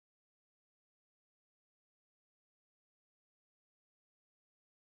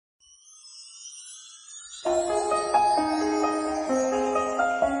The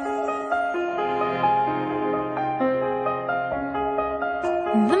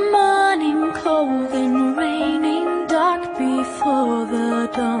morning cold and raining, dark before the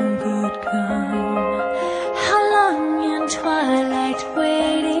dawn could come. How long in twilight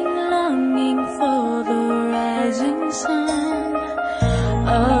waiting, longing for the rising sun.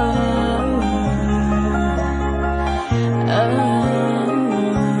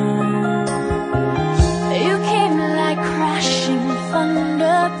 You came like crashing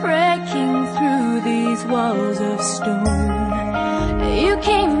thunder, breaking through these walls of stone. You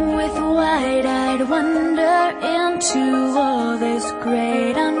came with wide-eyed wonder into all this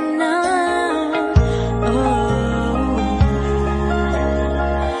great unknown.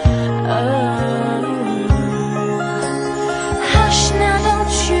 Hush now,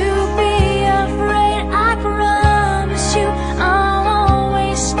 don't you be afraid. I promise you I'll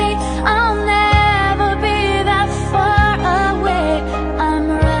always stay. I'll never be that far away. I'm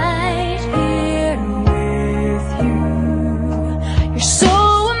right here with you. You're so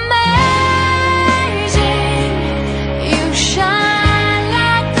amazing. You shine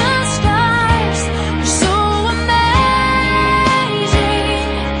like the stars. You're so amazing.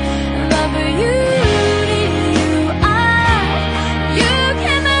 The beauty you are. You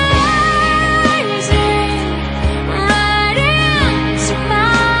came amazing right into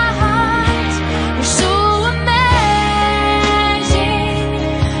my heart. You're so amazing.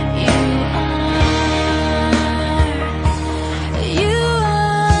 You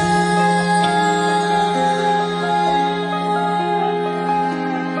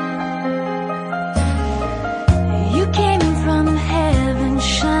You came from heaven,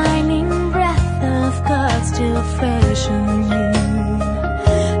 shining breath of God still fresh in you.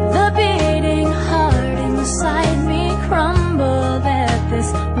 The beating heart inside me crumbled at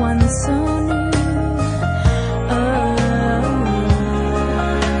this one so new.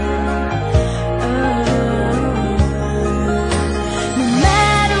 No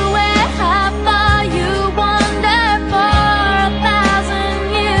matter where, how far you wander, for 1,000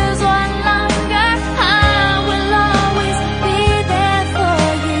 years or longer, I will always be there for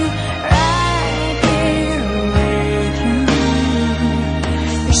you, right here with you.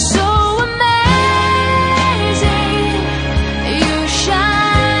 You're so amazing. You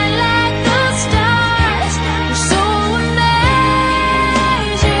shine like the stars. You're so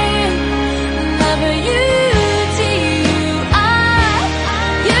amazing. The beauty you are.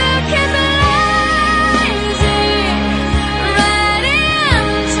 You came amazing right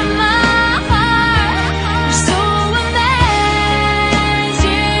into my heart. You're so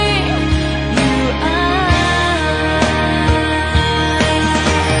amazing. You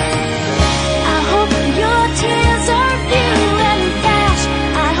I hope your tears are few and fast.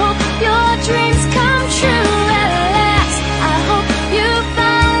 I hope your dreams come true at last. I hope you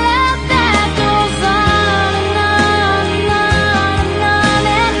find love that goes on and on and on and on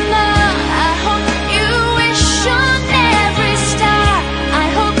and on. I hope you wish on every star. I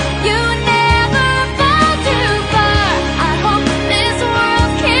hope you never fall too far. I hope this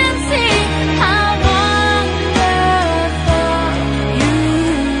world can see how wonderful you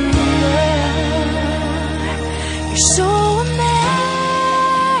are. You're so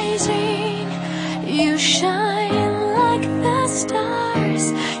amazing. You shine like the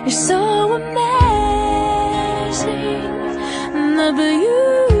stars. You're so amazing. The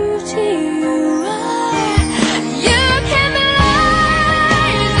beauty you are. You came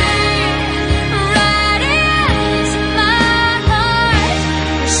amazing right into my heart.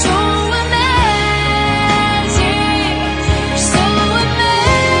 You're so amazing. You're so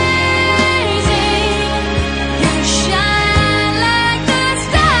amazing. You shine like the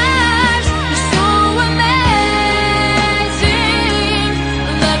stars. You're so amazing.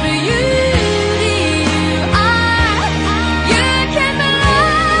 The beauty you are. You came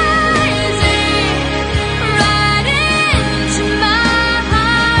amazing right into my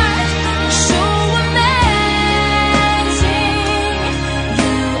heart. You're so amazing.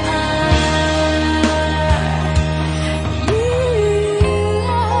 You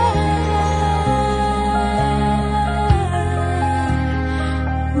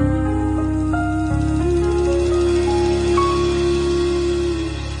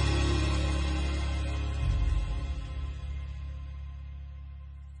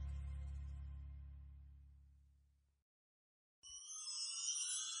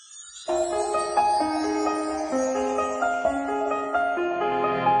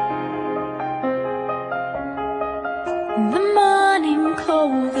The morning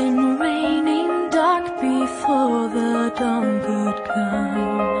cold and raining, dark before the dawn could come.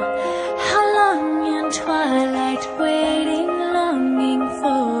 How long in twilight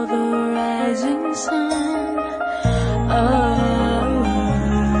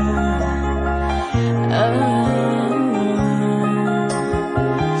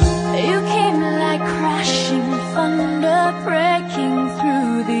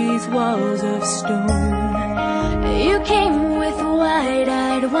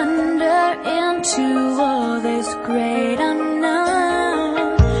wander into all this great unknown.